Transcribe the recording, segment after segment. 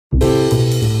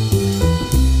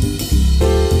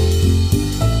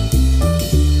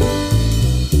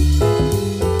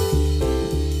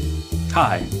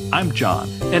I'm John.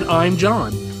 And I'm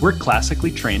John, We're classically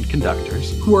trained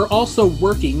conductors. who are also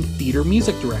working theater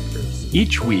music directors,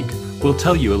 Each week, we'll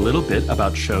tell you a little bit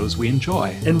about shows we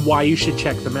enjoy, and why you should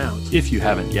check them out. if you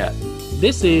haven't yet.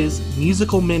 This is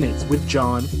Musical Minutes with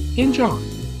John and John.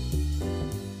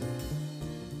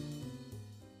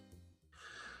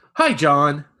 Hi,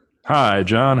 John. Hi,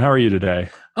 John. How are you today?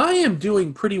 I am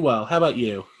doing pretty well. How about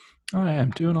you? I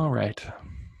am doing all right.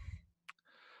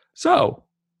 So,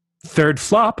 third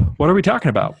flop, what are we talking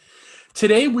about?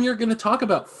 Today we are going to talk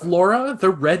about Flora the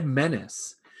Red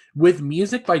Menace, with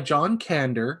music by John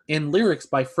Kander and lyrics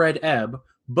by Fred Ebb,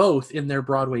 both in their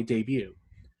Broadway debut.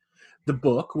 The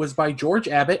book was by George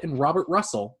Abbott and Robert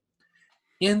Russell,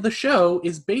 and the show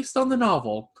is based on the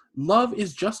novel Love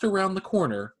is Just Around the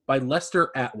Corner by Lester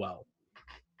Atwell.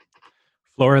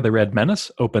 Flora the Red Menace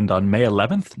opened on May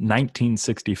 11th,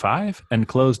 1965, and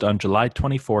closed on July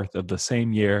 24th of the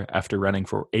same year after running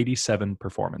for 87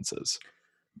 performances.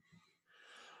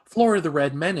 Flora the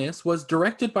Red Menace was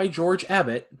directed by George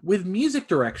Abbott, with music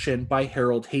direction by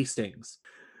Harold Hastings.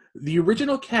 The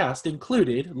original cast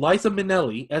included Liza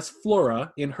Minnelli as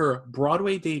Flora in her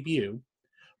Broadway debut,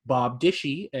 Bob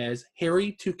Dishy as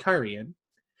Harry Tukarian,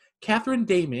 Catherine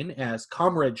Damon as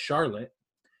Comrade Charlotte,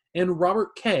 and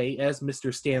Robert Kay as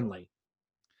Mr. Stanley.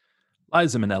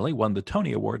 Liza Minnelli won the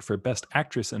Tony Award for Best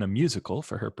Actress in a Musical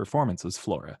for her performance as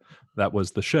Flora. That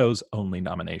was the show's only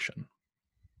nomination.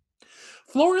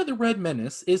 Flora the Red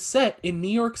Menace is set in New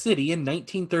York City in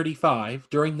 1935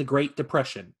 during the Great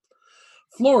Depression.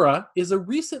 Flora is a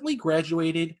recently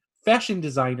graduated fashion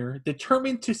designer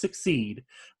determined to succeed,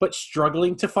 but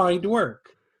struggling to find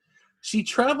work. She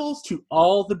travels to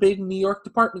all the big New York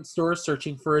department stores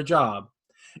searching for a job.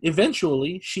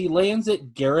 Eventually, she lands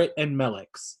at Garrett and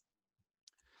Mellick's.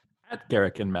 At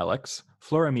Garrett and Mellick's,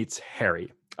 Flora meets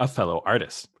Harry, a fellow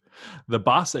artist. The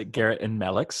boss at Garrett and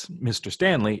Mellick's, Mr.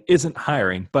 Stanley, isn't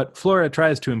hiring, but Flora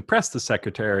tries to impress the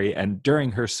secretary, and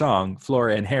during her song,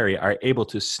 Flora and Harry are able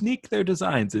to sneak their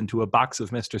designs into a box of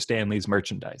Mr. Stanley's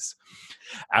merchandise.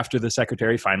 After the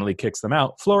secretary finally kicks them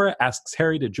out, Flora asks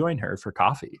Harry to join her for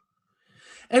coffee.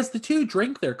 As the two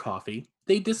drink their coffee,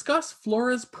 they discuss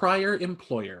Flora's prior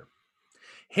employer.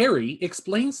 Harry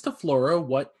explains to Flora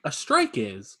what a strike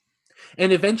is,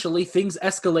 and eventually things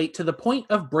escalate to the point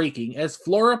of breaking as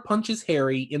Flora punches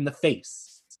Harry in the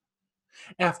face.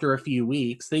 After a few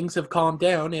weeks, things have calmed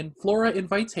down and Flora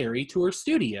invites Harry to her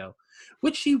studio,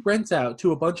 which she rents out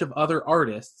to a bunch of other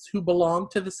artists who belong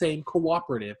to the same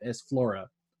cooperative as Flora.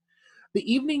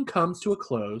 The evening comes to a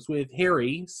close with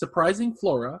Harry surprising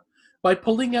Flora by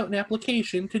pulling out an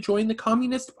application to join the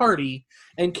Communist Party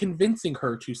and convincing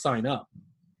her to sign up.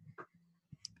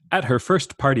 At her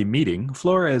first party meeting,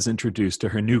 Flora is introduced to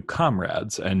her new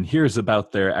comrades and hears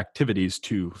about their activities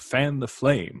to fan the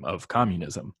flame of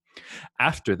communism.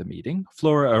 After the meeting,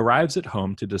 Flora arrives at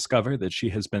home to discover that she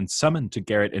has been summoned to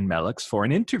Garrett and Mellick's for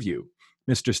an interview.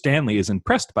 Mr. Stanley is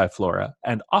impressed by Flora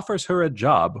and offers her a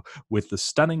job with the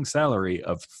stunning salary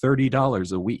of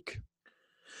 $30 a week.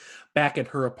 Back at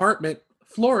her apartment,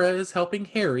 Flora is helping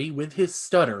Harry with his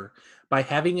stutter by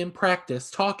having him practice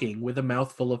talking with a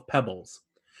mouthful of pebbles.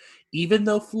 Even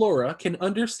though Flora can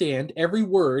understand every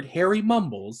word Harry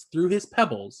mumbles through his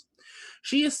pebbles,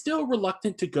 she is still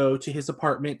reluctant to go to his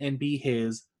apartment and be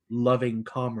his loving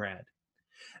comrade.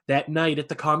 That night at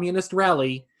the communist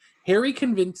rally, Harry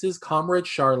convinces Comrade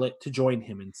Charlotte to join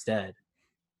him instead.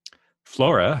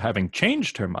 Flora, having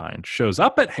changed her mind, shows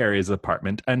up at Harry's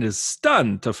apartment and is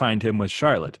stunned to find him with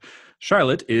Charlotte.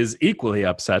 Charlotte is equally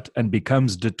upset and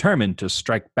becomes determined to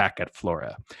strike back at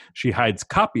Flora. She hides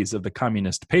copies of the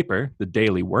communist paper, The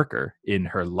Daily Worker, in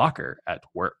her locker at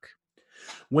work.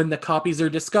 When the copies are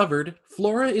discovered,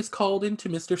 Flora is called into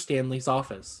Mr. Stanley's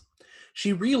office.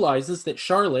 She realizes that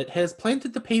Charlotte has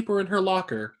planted the paper in her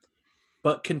locker,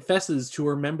 but confesses to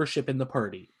her membership in the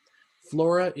party.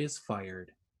 Flora is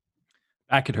fired.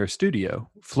 Back at her studio,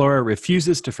 Flora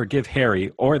refuses to forgive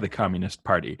Harry or the Communist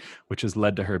Party, which has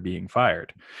led to her being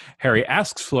fired. Harry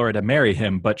asks Flora to marry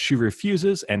him, but she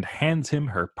refuses and hands him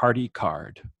her party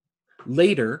card.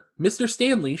 Later, Mr.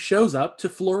 Stanley shows up to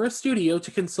Flora's studio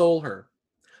to console her.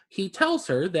 He tells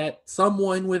her that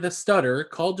someone with a stutter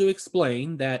called to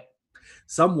explain that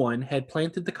someone had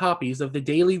planted the copies of the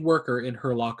Daily Worker in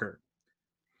her locker.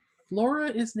 Flora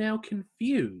is now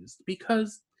confused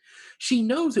because she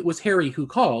knows it was Harry who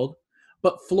called,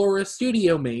 but Flora's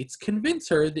studio mates convince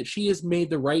her that she has made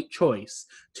the right choice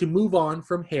to move on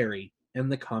from Harry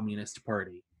and the Communist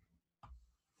Party.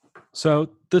 So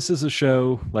this is a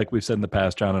show, like we've said in the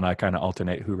past, John and I kind of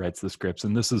alternate who writes the scripts,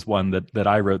 and this is one that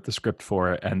I wrote the script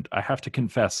for, and I have to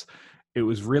confess, it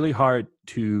was really hard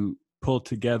to pull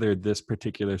together this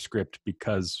particular script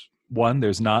because, one,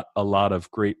 there's not a lot of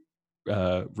great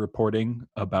reporting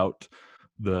about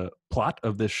the plot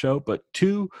of this show, but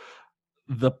two,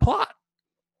 the plot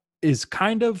is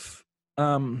kind of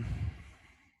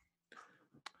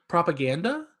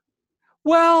propaganda.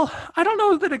 Well, I don't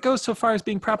know that it goes so far as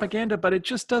being propaganda, but it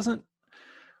just doesn't,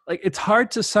 like, it's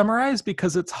hard to summarize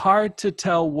because it's hard to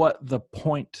tell what the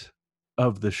point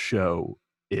of the show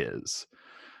is.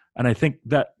 And I think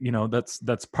that,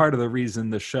 that's part of the reason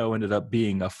the show ended up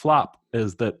being a flop,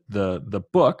 is that the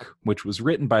book, which was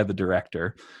written by the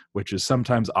director, which is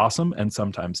sometimes awesome and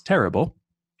sometimes terrible,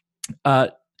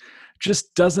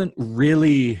 just doesn't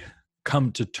really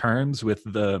come to terms with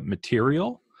the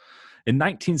material. In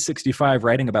 1965,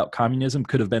 writing about communism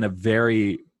could have been a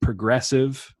very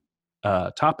progressive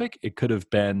topic. It could have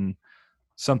been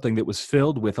something that was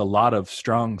filled with a lot of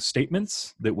strong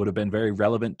statements that would have been very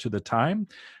relevant to the time.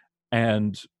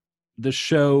 And the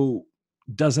show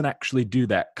doesn't actually do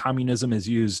that. Communism is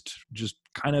used just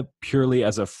kind of purely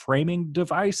as a framing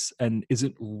device and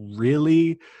isn't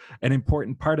really an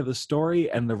important part of the story.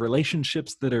 And the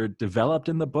relationships that are developed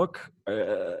in the book,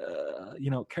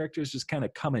 characters just kind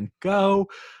of come and go.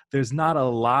 There's not a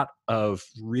lot of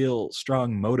real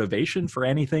strong motivation for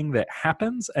anything that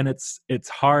happens. And it's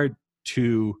hard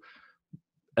to,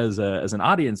 as an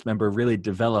audience member, really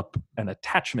develop an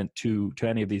attachment to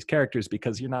any of these characters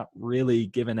because you're not really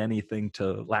given anything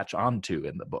to latch onto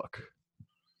in the book.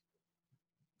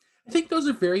 I think those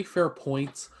are very fair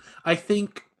points. I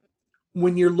think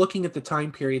when you're looking at the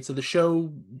time period, so the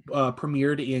show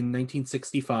premiered in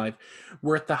 1965.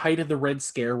 We're at the height of the Red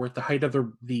Scare. We're at the height of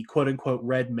the quote-unquote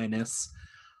Red Menace.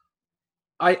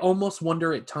 I almost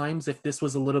wonder at times if this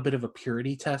was a little bit of a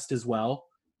purity test as well.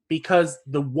 Because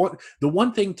the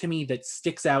one thing to me that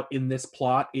sticks out in this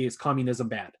plot is communism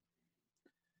bad.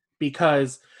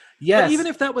 Because, yes. But even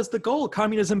if that was the goal,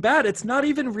 communism bad, it's not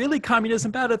even really communism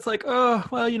bad. It's like, oh,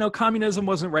 well, communism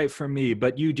wasn't right for me,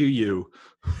 but you do you.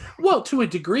 Well, to a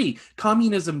degree,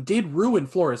 communism did ruin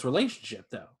Flora's relationship,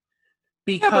 though.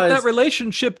 Because but that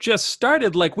relationship just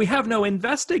started. Like, we have no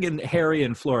investing in Harry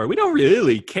and Flora. We don't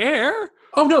really care.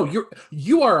 Oh, no,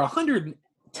 you are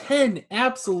 110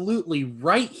 absolutely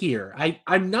right here.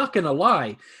 I'm not going to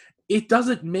lie. It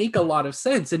doesn't make a lot of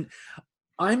sense. And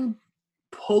I'm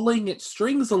pulling at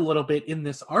strings a little bit in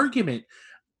this argument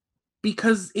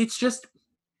because it's just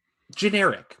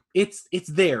generic. It's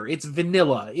there. It's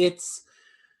vanilla. It's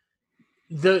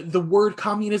the word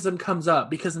communism comes up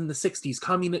because in the 60s,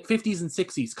 50s and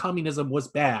 60s, communism was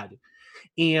bad.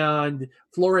 And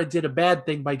Flora did a bad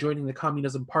thing by joining the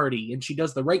Communism Party, and she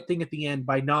does the right thing at the end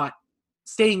by not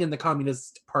staying in the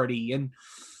Communist Party. And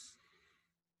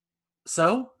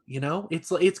so,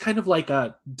 it's kind of like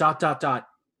a ...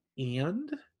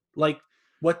 and like,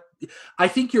 what? I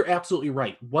think you're absolutely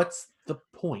right. What's the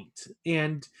point?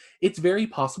 And it's very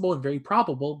possible and very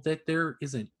probable that there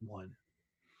isn't one.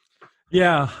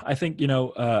 Yeah, I think,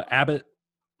 Abbott,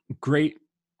 great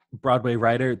Broadway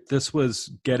writer. This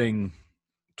was getting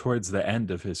towards the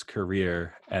end of his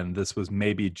career, and this was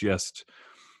maybe just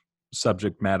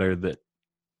subject matter that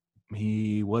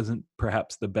he wasn't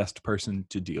perhaps the best person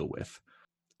to deal with.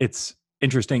 It's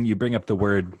interesting you bring up the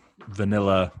word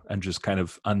vanilla and just kind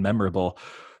of unmemorable.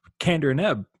 Kander and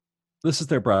Ebb, this is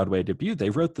their Broadway debut. They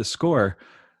wrote the score.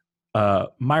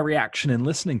 My reaction in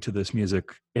listening to this music,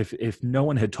 if no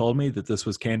one had told me that this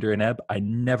was Kander and Ebb, I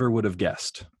never would have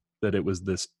guessed that it was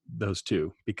those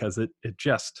two, because it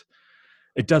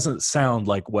doesn't sound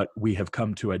like what we have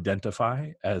come to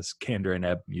identify as Kander and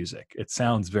Ebb music. It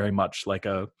sounds very much like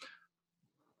a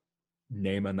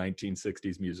name a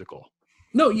 1960s musical.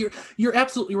 No, you're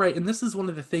absolutely right. And this is one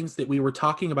of the things that we were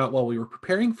talking about while we were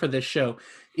preparing for this show,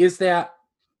 is that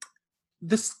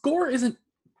the score isn't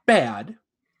bad.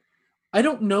 I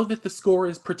don't know that the score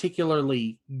is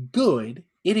particularly good.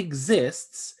 It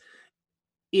exists.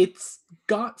 It's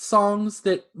got songs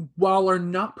that, while are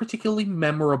not particularly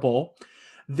memorable,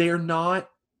 they're not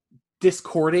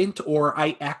discordant or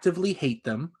I actively hate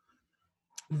them.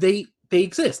 They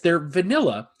exist. They're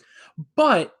vanilla.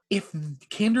 But if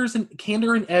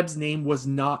Kander and Ebb's name was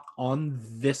not on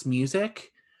this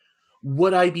music,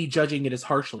 would I be judging it as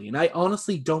harshly? And I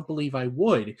honestly don't believe I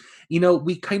would.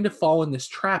 We kind of fall in this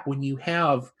trap when you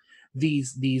have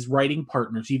these writing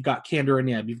partners. You've got Kander and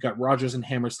Ebb, you've got Rodgers and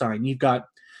Hammerstein, you've got,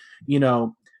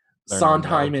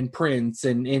 Sondheim and Prince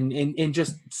and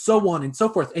just so on and so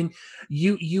forth. And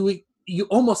you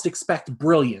almost expect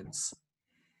brilliance.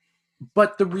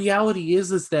 But the reality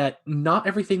is that not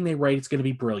everything they write is going to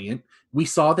be brilliant. We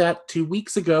saw that 2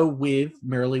 weeks ago with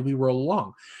Merrily We Roll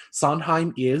Along.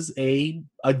 Sondheim is a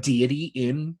deity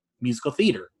in musical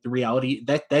theater. The reality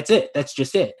that's it. That's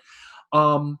just it.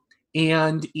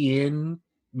 And in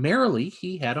Merrily,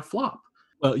 he had a flop.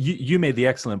 Well, you made the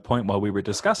excellent point while we were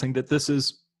discussing that this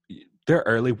is their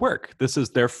early work. This is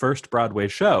their first Broadway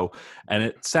show, and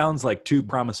it sounds like two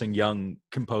promising young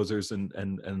composers and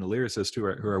the lyricists who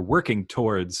are working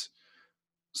towards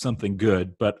something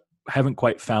good, but haven't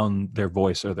quite found their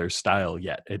voice or their style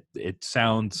yet. It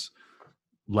sounds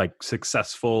like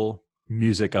successful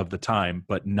music of the time,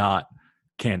 but not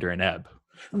Kander and Ebb.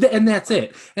 And that's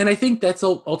it. And I think that's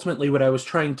ultimately what I was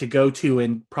trying to go to,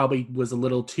 and probably was a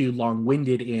little too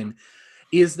long-winded in,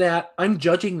 is that I'm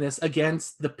judging this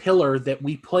against the pillar that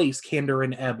we place Kander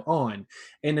and Ebb on.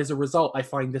 And as a result, I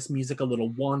find this music a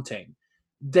little wanting.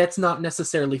 That's not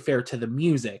necessarily fair to the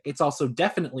music. It's also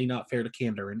definitely not fair to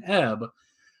Kander and Ebb,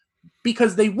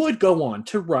 because they would go on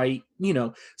to write,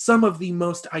 some of the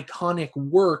most iconic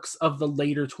works of the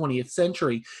later 20th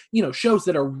century, shows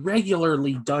that are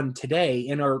regularly done today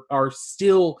and are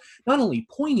still not only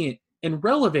poignant and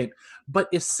relevant, but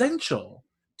essential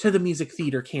to the music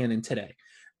theater canon today.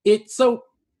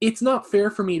 It's not fair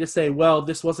for me to say, well,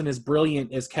 this wasn't as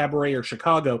brilliant as Cabaret or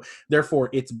Chicago, therefore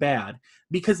it's bad,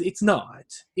 because it's not.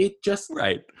 It just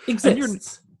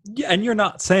exists. And you're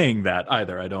not saying that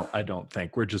either. I don't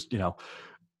think. We're just,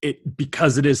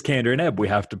 because it is Kander and Ebb, we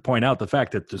have to point out the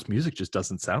fact that this music just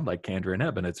doesn't sound like Kander and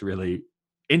Ebb, and it's really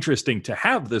interesting to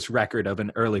have this record of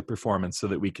an early performance so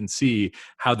that we can see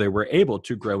how they were able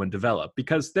to grow and develop,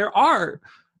 because there are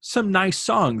some nice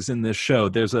songs in this show.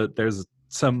 There's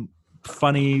some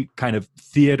funny kind of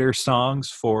theater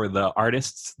songs for the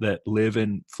artists that live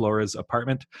in Flora's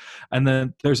apartment. And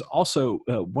then there's also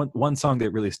one song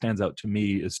that really stands out to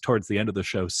me is towards the end of the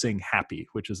show, Sing Happy,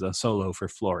 which is a solo for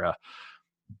Flora.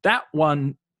 That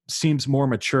one seems more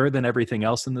mature than everything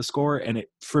else in the score. And it,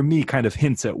 for me, kind of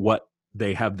hints at what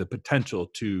they have the potential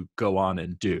to go on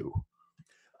and do.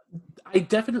 I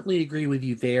definitely agree with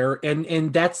you there.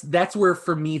 And that's where,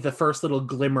 for me, the first little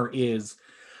glimmer is.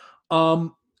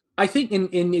 I think,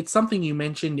 and it's something you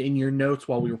mentioned in your notes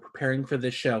while we were preparing for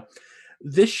this show.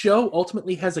 This show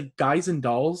ultimately has a Guys and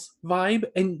Dolls vibe,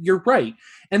 and you're right.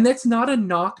 And that's not a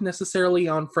knock necessarily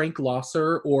on Frank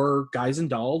Loesser or Guys and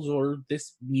Dolls or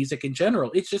this music in general.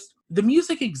 It's just the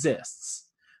music exists.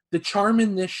 The charm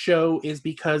in this show is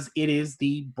because it is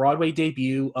the Broadway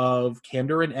debut of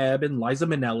Kander and Ebb and Liza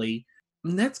Minnelli,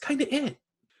 and that's kind of it.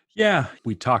 Yeah,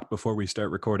 we talked before we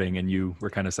start recording, and you were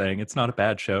kind of saying it's not a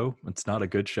bad show. It's not a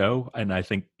good show. And I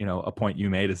think, a point you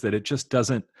made is that it just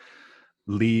doesn't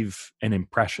leave an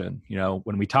impression.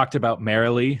 When we talked about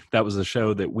Merrily, that was a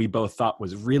show that we both thought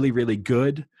was really, really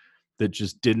good, that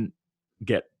just didn't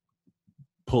get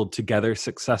pulled together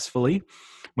successfully.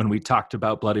 When we talked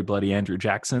about Bloody Bloody Andrew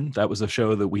Jackson, that was a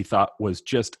show that we thought was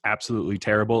just absolutely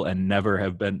terrible and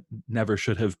never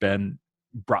should have been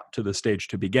brought to the stage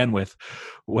to begin with.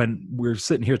 When we're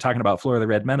sitting here talking about Flora the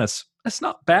Red Menace, it's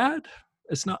not bad.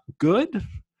 It's not good.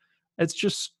 It's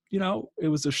just, it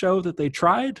was a show that they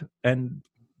tried and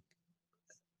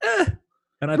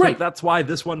I think that's why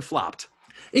this one flopped.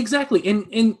 Exactly.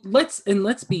 And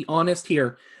let's be honest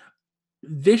here.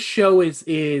 This show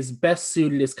is best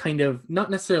suited as kind of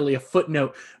not necessarily a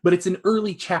footnote, but it's an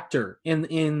early chapter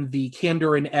in the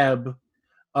Kander and Ebb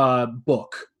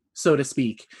book, so to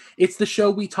speak. It's the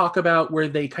show we talk about where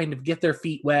they kind of get their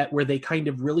feet wet, where they kind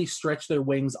of really stretch their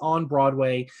wings on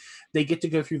Broadway. They get to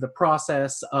go through the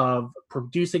process of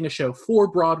producing a show for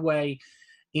Broadway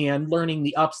and learning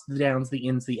the ups, the downs, the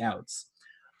ins, the outs.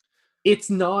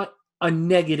 It's not a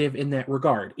negative in that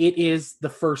regard. It is the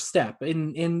first step.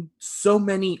 In so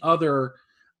many other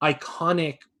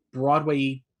iconic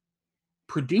Broadway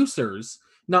producers,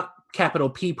 not capital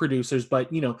P producers, but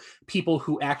people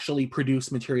who actually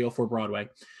produce material for Broadway,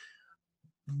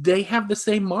 they have the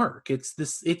same mark. It's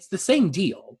the same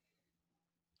deal.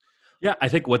 Yeah, I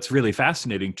think what's really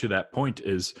fascinating to that point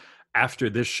is after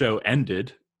this show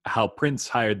ended, how Prince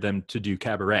hired them to do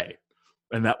Cabaret.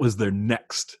 And that was their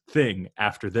next thing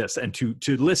after this. And to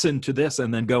listen to this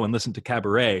and then go and listen to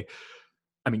Cabaret,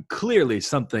 I mean, clearly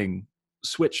something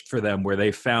switched for them where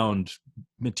they found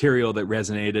material that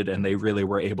resonated and they really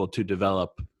were able to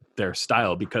develop their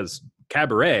style, because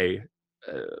Cabaret,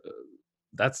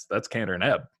 that's Kander and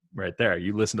Ebb right there.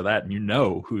 You listen to that and you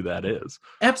know who that is.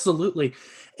 Absolutely.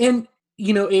 And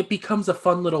it becomes a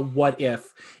fun little what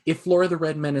if. If Flora the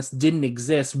Red Menace didn't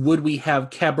exist, would we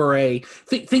have Cabaret?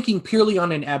 Thinking purely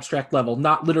on an abstract level,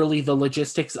 not literally the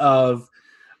logistics of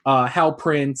Hal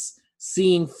Prince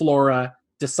seeing Flora,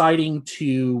 deciding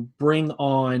to bring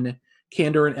on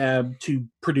Kander and Ebb to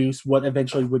produce what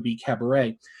eventually would be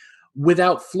Cabaret.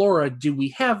 Without Flora, do we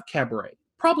have Cabaret?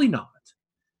 Probably not.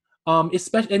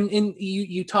 Especially, and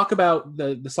you talk about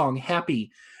the song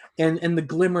Happy and the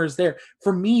glimmers there.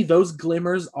 For me, those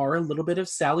glimmers are a little bit of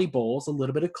Sally Bowles, a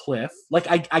little bit of Cliff. Like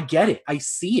I get it. I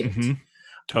see it. Mm-hmm.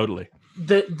 Totally.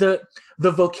 The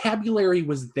vocabulary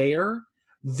was there.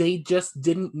 They just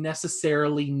didn't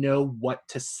necessarily know what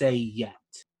to say yet.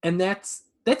 And that's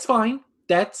fine.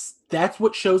 That's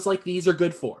what shows like these are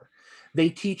good for. They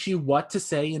teach you what to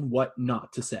say and what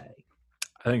not to say.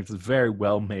 I think it's a very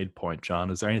well-made point,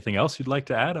 John. Is there anything else you'd like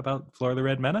to add about Flora the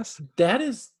Red Menace? That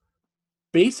is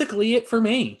basically it for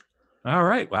me. All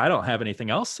right. Well, I don't have anything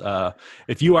else.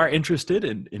 If you are interested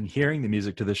in hearing the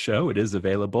music to the show, it is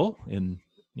available in,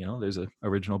 there's an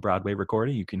original Broadway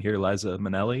recording. You can hear Liza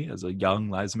Minnelli as a young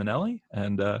Liza Minnelli.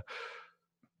 And I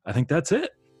think that's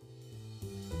it.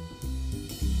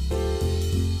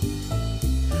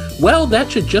 Well,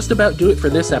 that should just about do it for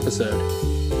this episode.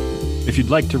 If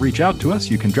you'd like to reach out to us,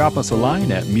 you can drop us a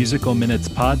line at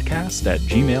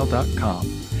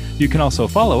musicalminutespodcast@gmail.com. You can also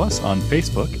follow us on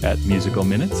Facebook at Musical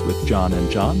Minutes with John and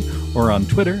John, or on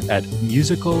Twitter at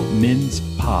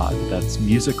musicalminspod. That's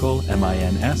musical,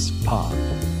 M-I-N-S, pod.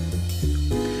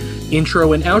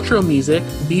 Intro and outro music,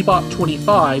 Bebop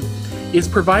 25, is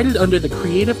provided under the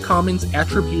Creative Commons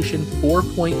Attribution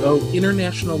 4.0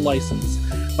 International License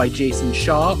by Jason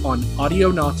Shaw on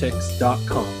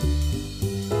audionautics.com.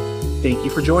 Thank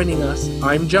you for joining us.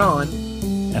 I'm John.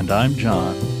 And I'm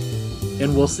John.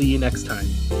 And we'll see you next time.